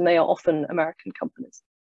internet, and they are often American companies.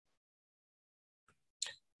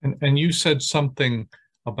 And you said something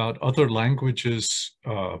about other languages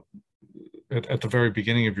at the very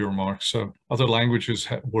beginning of your remarks. So other languages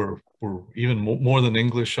were even more than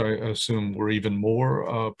English, I assume, were even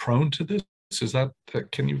more prone to this. Is that,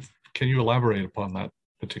 can you elaborate upon that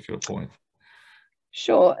particular point?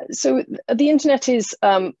 Sure. So the internet is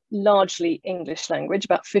largely English language.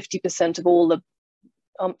 About 50% of all the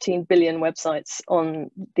umpteen billion websites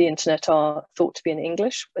on the internet are thought to be in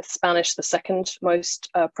English, with Spanish the second most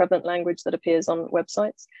prevalent language that appears on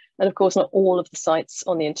websites. And of course, not all of the sites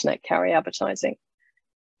on the internet carry advertising.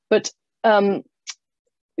 But there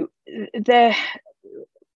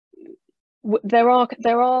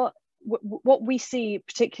are what we see,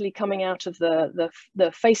 particularly coming out of the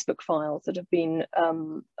Facebook files that have been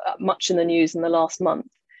much in the news in the last month,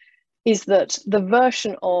 is that the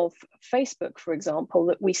version of Facebook, for example,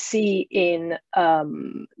 that we see in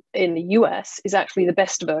the US is actually the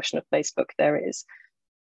best version of Facebook there is.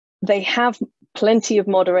 They have plenty of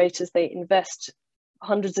moderators. They invest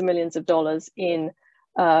hundreds of millions of dollars in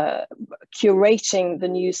curating the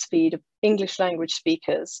newsfeed of English language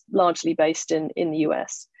speakers, largely based in the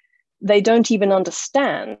US. They don't even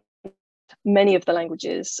understand many of the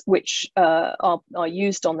languages which are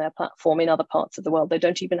used on their platform in other parts of the world. They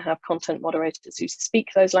don't even have content moderators who speak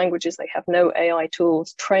those languages. They have no AI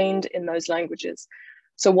tools trained in those languages.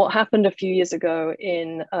 So what happened a few years ago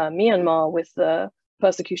in Myanmar with the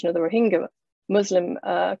persecution of the Rohingya Muslim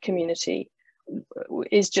community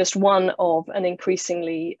is just one of an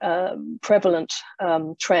increasingly prevalent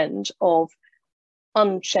trend of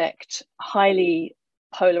unchecked, highly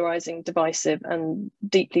polarizing, divisive, and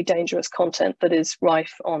deeply dangerous content that is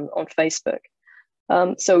rife on Facebook.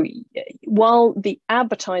 So while the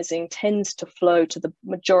advertising tends to flow to the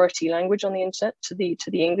majority language on the internet, to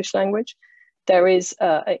the English language, there is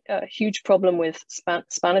a huge problem with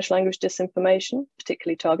Spanish language disinformation,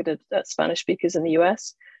 particularly targeted at Spanish speakers in the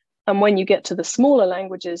US. And when you get to the smaller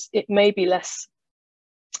languages, it may be less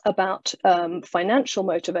about financial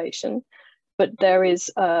motivation, but there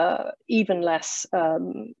is even less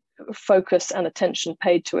focus and attention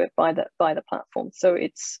paid to it by the platform. So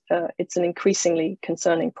it's an increasingly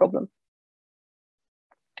concerning problem.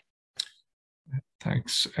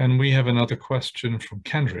 Thanks. And we have another question from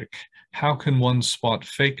Kendrick. How can one spot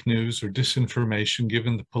fake news or disinformation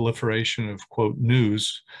given the proliferation of, quote,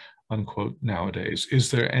 news, unquote, nowadays?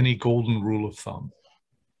 Is there any golden rule of thumb?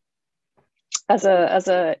 As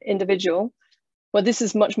a individual, well, this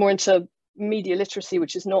is much more into media literacy,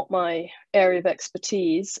 which is not my area of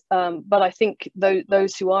expertise. But I think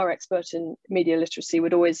those who are expert in media literacy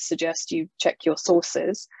would always suggest you check your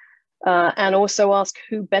sources and also ask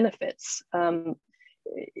who benefits.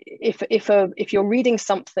 If you're reading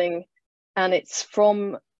something and it's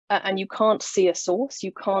from, and you can't see a source,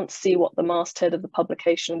 you can't see what the masthead of the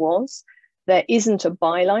publication was, there isn't a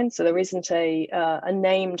byline, so there isn't a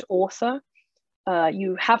named author,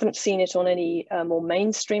 you haven't seen it on any more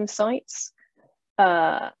mainstream sites,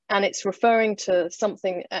 and it's referring to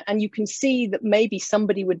something, and you can see that maybe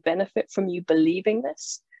somebody would benefit from you believing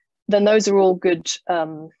this, then those are all good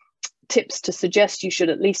tips to suggest you should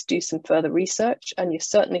at least do some further research, and you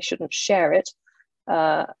certainly shouldn't share it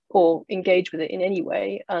or engage with it in any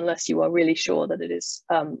way unless you are really sure that it is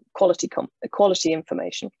quality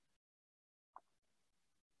information.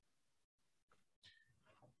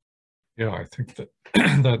 Yeah, I think that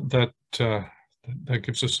that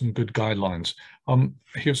gives us some good guidelines.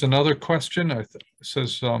 Here's another question. It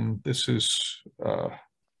says this is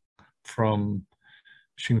from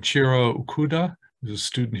Shinichiro Okuda, who's a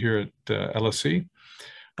student here at LSE.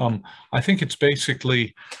 I think it's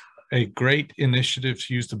basically a great initiative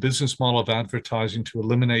to use the business model of advertising to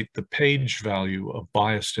eliminate the page value of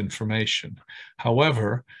biased information.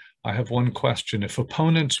 However, I have one question. If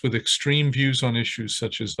opponents with extreme views on issues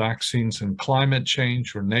such as vaccines and climate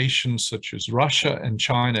change, or nations such as Russia and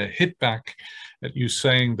China hit back at you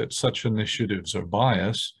saying that such initiatives are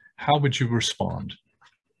biased, how would you respond?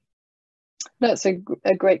 That's a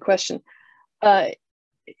great question.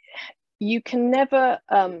 You can never,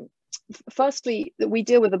 firstly, we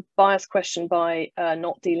deal with a bias question by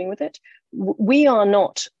not dealing with it. We are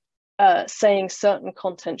not saying certain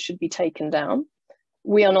content should be taken down.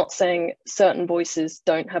 We are not saying certain voices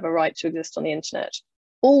don't have a right to exist on the internet.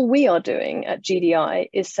 All we are doing at GDI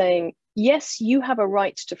is saying, yes, you have a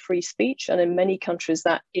right to free speech, and in many countries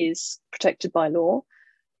that is protected by law,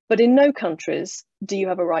 but in no countries do you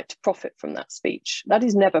have a right to profit from that speech. That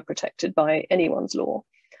is never protected by anyone's law.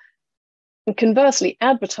 And conversely,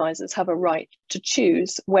 advertisers have a right to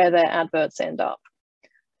choose where their adverts end up.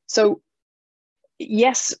 So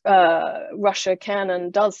yes, Russia can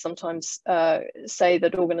and does sometimes say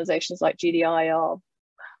that organizations like GDI are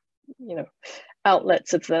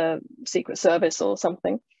outlets of the Secret Service or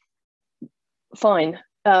something, fine.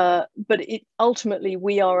 But ultimately,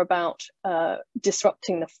 we are about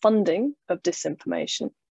disrupting the funding of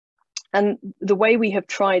disinformation. And the way we have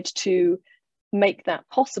tried to make that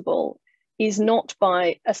possible is not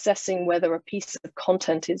by assessing whether a piece of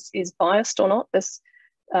content is biased or not.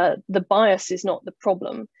 The bias is not the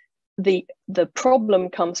problem. The problem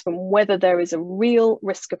comes from whether there is a real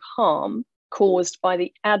risk of harm caused by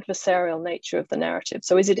the adversarial nature of the narrative.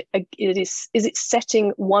 So is it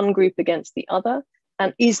setting one group against the other?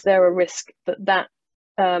 And is there a risk that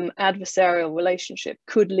adversarial relationship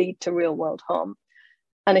could lead to real world harm?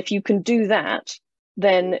 And if you can do that,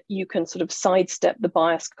 then you can sort of sidestep the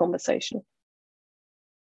bias conversation.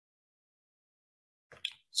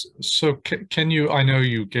 So can you, I know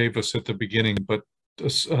you gave us at the beginning, but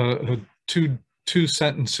two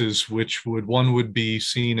sentences which one would be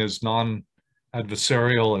seen as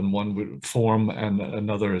non-adversarial and one would form and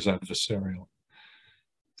another as adversarial.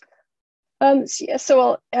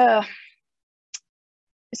 So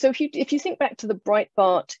if you think back to the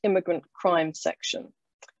Breitbart immigrant crime section,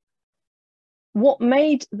 what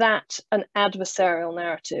made that an adversarial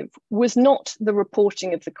narrative was not the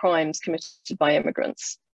reporting of the crimes committed by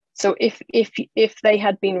immigrants. So if they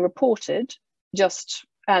had been reported just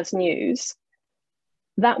as news,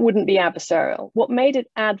 that wouldn't be adversarial. What made it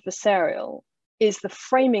adversarial is the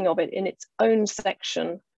framing of it in its own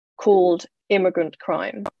section called immigrant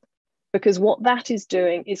crime. Because what that is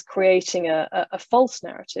doing is creating a false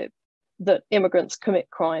narrative that immigrants commit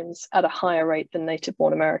crimes at a higher rate than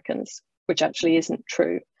native-born Americans, which actually isn't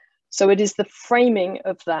true. So it is the framing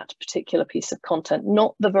of that particular piece of content,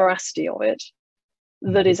 not the veracity of it,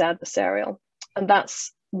 that is adversarial. And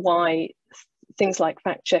that's why things like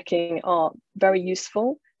fact-checking are very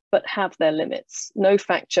useful, but have their limits. No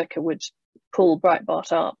fact-checker would pull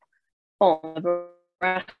Breitbart up on the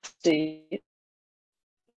veracity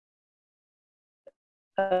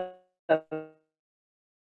they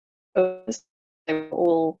were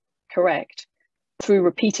all correct through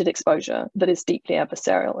repeated exposure that is deeply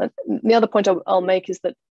adversarial. And the other point I'll make is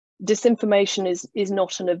that disinformation is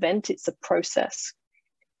not an event, it's a process.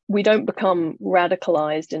 We don't become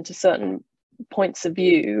radicalized into certain points of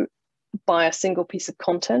view by a single piece of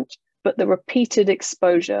content, but the repeated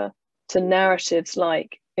exposure to narratives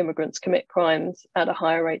like immigrants commit crimes at a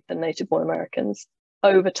higher rate than native-born Americans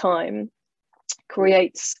over time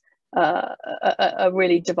creates a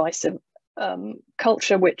really divisive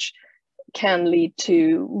culture, which can lead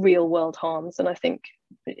to real world harms. And I think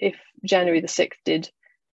if January the 6th did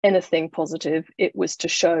anything positive, it was to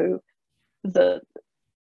show that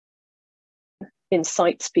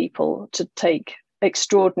incites people to take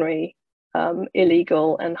extraordinary,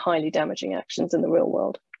 illegal and highly damaging actions in the real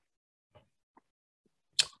world.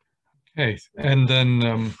 Okay, and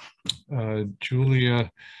then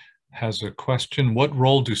Julia has a question. What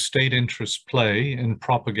role do state interests play in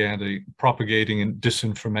propagating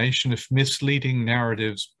disinformation? If misleading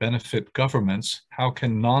narratives benefit governments, how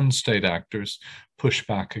can non-state actors push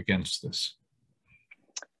back against this?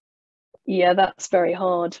 Yeah, that's very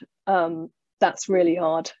hard. That's really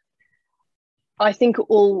hard. I think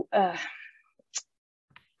all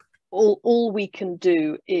we can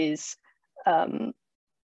do is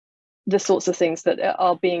the sorts of things that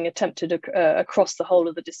are being attempted across the whole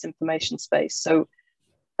of the disinformation space. So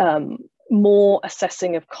more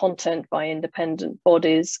assessing of content by independent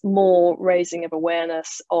bodies, more raising of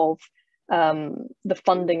awareness of the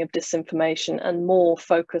funding of disinformation, and more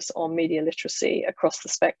focus on media literacy across the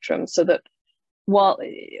spectrum, so that while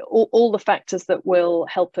all the factors that will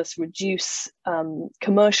help us reduce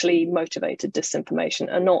commercially motivated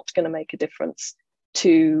disinformation are not going to make a difference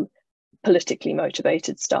to politically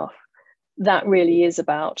motivated stuff. That really is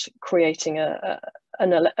about creating a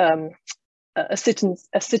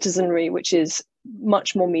citizenry which is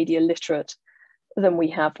much more media literate than we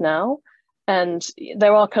have now. And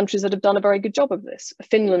there are countries that have done a very good job of this.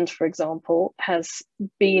 Finland, for example, has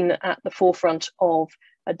been at the forefront of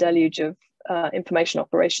a deluge of information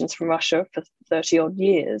operations from Russia for 30 odd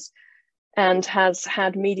years, and has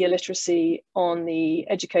had media literacy on the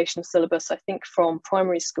education syllabus, I think, from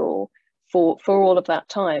primary school for all of that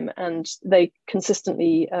time. And they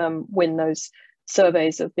consistently win those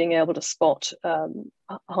surveys of being able to spot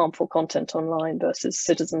harmful content online versus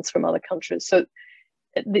citizens from other countries. So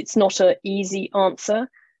it's not an easy answer,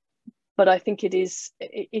 but I think it is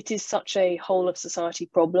such a whole of society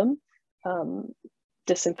problem,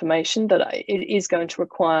 disinformation, that it is going to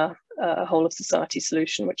require a whole of society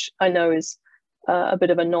solution, which I know is a bit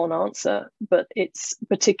of a non-answer, but it's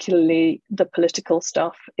particularly the political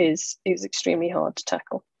stuff is extremely hard to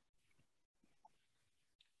tackle.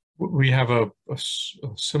 We have a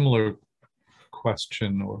similar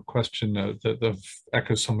question, or question that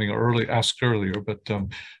echoes something asked earlier, but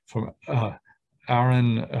from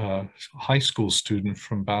Aaron, high school student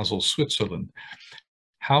from Basel, Switzerland.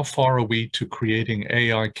 How far are we to creating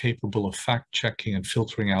AI capable of fact-checking and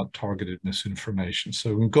filtering out targeted misinformation?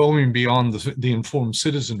 So going beyond the informed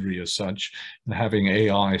citizenry as such and having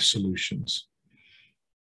AI solutions.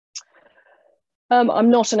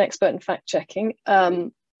 I'm not an expert in fact-checking.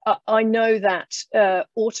 I know that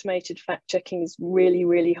automated fact-checking is really,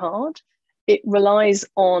 really hard. It relies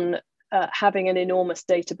on having an enormous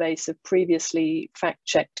database of previously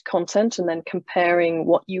fact-checked content and then comparing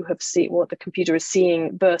what you have seen, what the computer is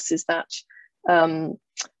seeing versus that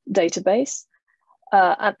database.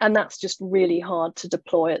 And that's just really hard to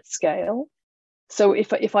deploy at scale. So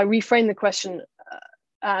if I reframe the question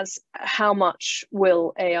as how much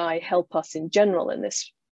will AI help us in general in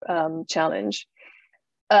this challenge,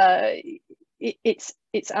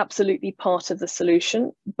 it's absolutely part of the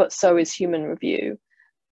solution, but so is human review.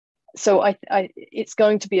 So it's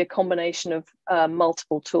going to be a combination of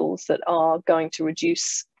multiple tools that are going to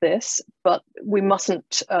reduce this, but we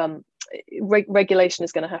mustn't, regulation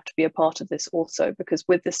is going to have to be a part of this also, because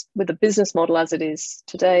with the business model as it is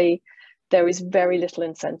today, there is very little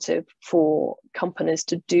incentive for companies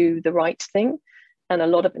to do the right thing, and a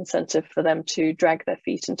lot of incentive for them to drag their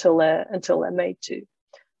feet until they're made to.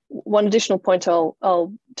 One additional point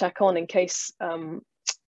I'll tack on in case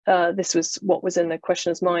this was what was in the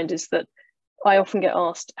questioner's mind is that I often get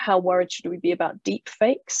asked how worried should we be about deep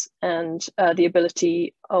fakes and the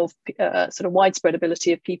ability of sort of widespread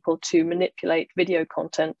ability of people to manipulate video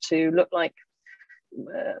content to look like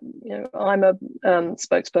I'm a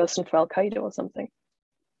spokesperson for Al Qaeda or something.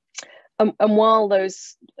 And while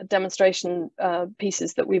those demonstration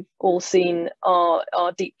pieces that we've all seen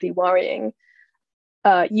are deeply worrying,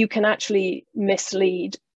 you can actually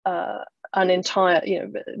mislead an entire,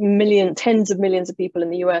 tens of millions of people in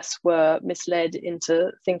the US were misled into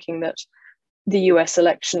thinking that the US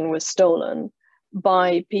election was stolen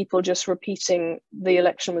by people just repeating the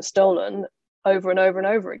election was stolen over and over and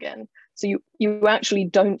over again. So you actually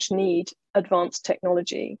don't need advanced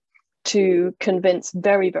technology to convince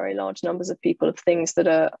very, very large numbers of people of things that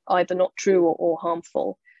are either not true or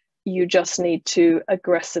harmful. You just need to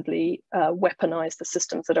aggressively weaponize the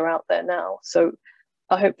systems that are out there now. So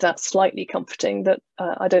I hope that's slightly comforting, that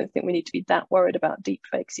I don't think we need to be that worried about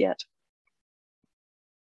deepfakes yet.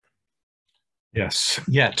 Yes,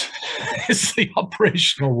 yet is the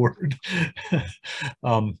operational word.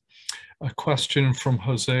 A question from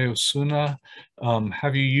Jose Osuna.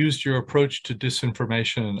 Have you used your approach to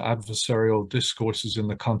disinformation and adversarial discourses in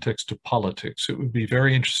the context of politics? It would be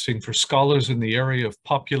very interesting for scholars in the area of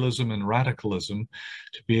populism and radicalism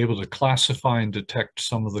to be able to classify and detect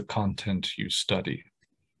some of the content you study.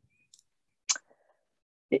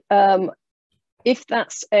 If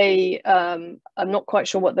that's I'm not quite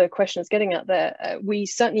sure what the question is getting at there. We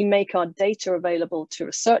certainly make our data available to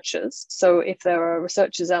researchers. So if there are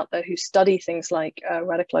researchers out there who study things like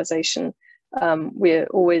radicalization, we're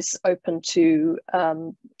always open to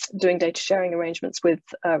doing data sharing arrangements with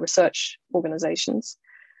research organizations.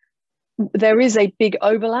 There is a big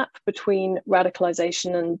overlap between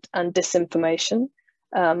radicalization and disinformation.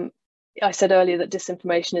 I said earlier that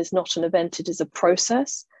disinformation is not an event, it is a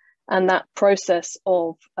process. And that process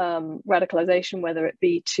of radicalization, whether it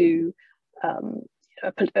be to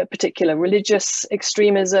a particular religious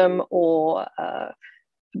extremism or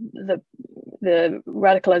the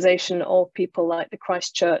radicalization of people like the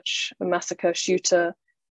Christchurch massacre shooter,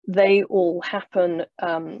 they all happen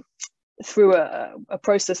through a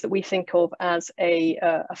process that we think of as a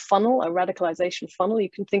funnel, a radicalization funnel.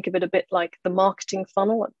 You can think of it a bit like the marketing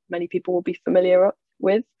funnel that many people will be familiar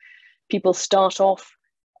with. People start off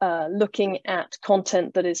looking at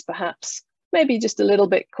content that is perhaps maybe just a little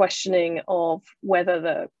bit questioning of whether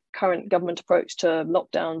the current government approach to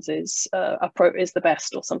lockdowns is the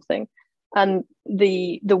best or something. And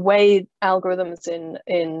the way algorithms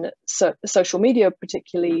in social media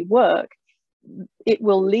particularly work, it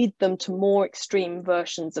will lead them to more extreme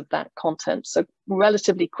versions of that content. So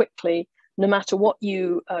relatively quickly, no matter what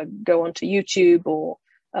you go onto YouTube or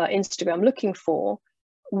Instagram looking for,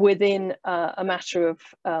 within a matter of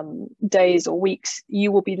days or weeks,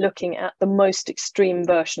 you will be looking at the most extreme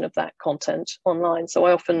version of that content online. So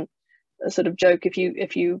I often sort of joke, if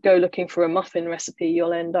you go looking for a muffin recipe,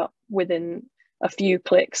 you'll end up within a few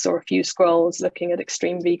clicks or a few scrolls looking at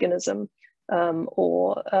extreme veganism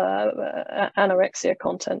or anorexia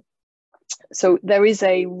content. So there is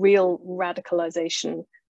a real radicalization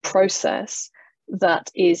process,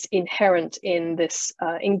 that is inherent in this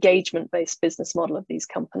engagement-based business model of these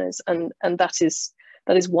companies, and that is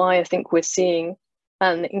why I think we're seeing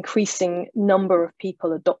an increasing number of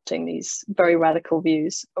people adopting these very radical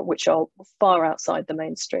views, which are far outside the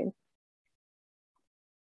mainstream.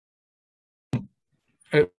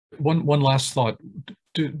 One last thought.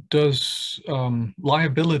 Does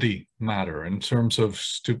liability matter in terms of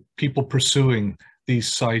people pursuing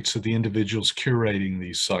these sites, or the individuals curating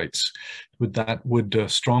these sites?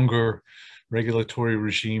 Would stronger regulatory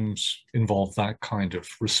regimes involve that kind of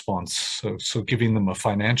response? So giving them a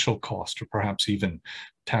financial cost, or perhaps even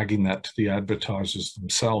tagging that to the advertisers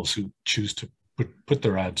themselves who choose to put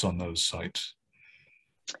their ads on those sites?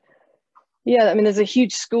 Yeah, I mean, there's a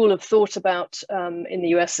huge school of thought about in the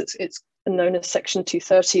US. It's known as Section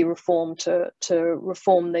 230 reform, to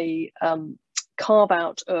reform the carve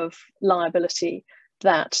out of liability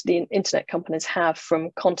that the internet companies have from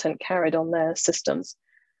content carried on their systems.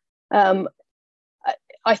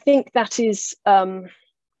 I think that is. I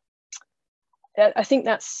think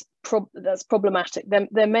that's problematic.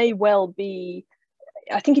 There may well be.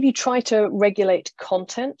 I think if you try to regulate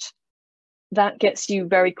content, that gets you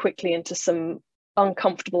very quickly into some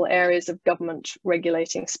uncomfortable areas of government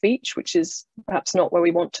regulating speech, which is perhaps not where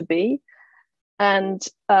we want to be. And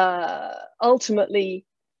ultimately,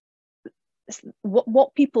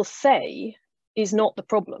 what people say is not the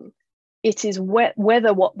problem. It is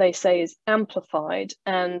whether what they say is amplified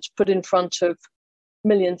and put in front of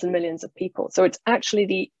millions and millions of people. So it's actually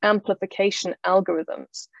the amplification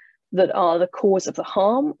algorithms that are the cause of the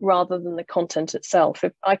harm, rather than the content itself.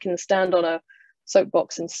 If I can stand on a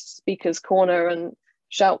soapbox in Speaker's Corner and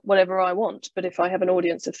shout whatever I want, but if I have an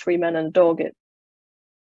audience of 3 men and a dog, it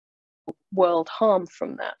world harm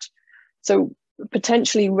from that. So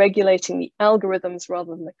potentially regulating the algorithms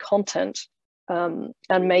rather than the content, and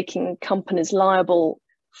making companies liable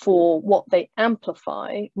for what they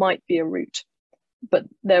amplify might be a route. But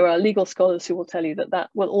there are legal scholars who will tell you that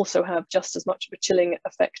that will also have just as much of a chilling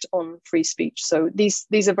effect on free speech. So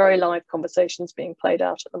these are very live conversations being played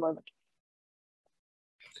out at the moment.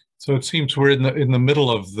 So it seems we're in the middle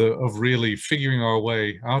of really figuring our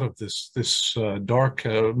way out of this dark,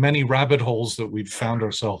 many rabbit holes that we've found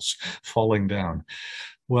ourselves falling down.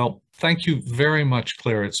 Well, thank you very much,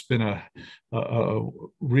 Claire. It's been a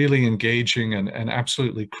really engaging and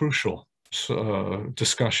absolutely crucial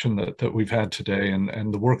discussion that we've had today,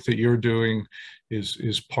 and the work that you're doing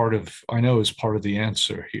is part of, I know, is part of the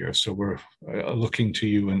answer here. So we're looking to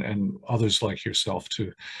you and others like yourself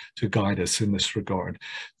to guide us in this regard.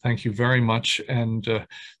 Thank you very much, and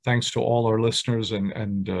thanks to all our listeners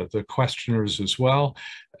and the questioners as well.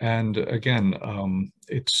 And again,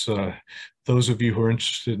 it's those of you who are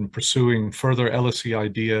interested in pursuing further LSE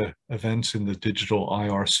IDEA events in the digital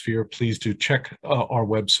IR sphere, please do check our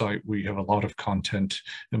website. We have a lot of content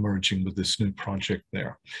emerging with this new project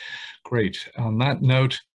there. Great. On that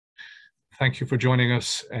note, thank you for joining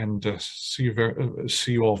us, and see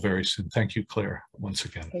you all very soon. Thank you, Claire, once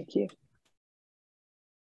again. Thank you.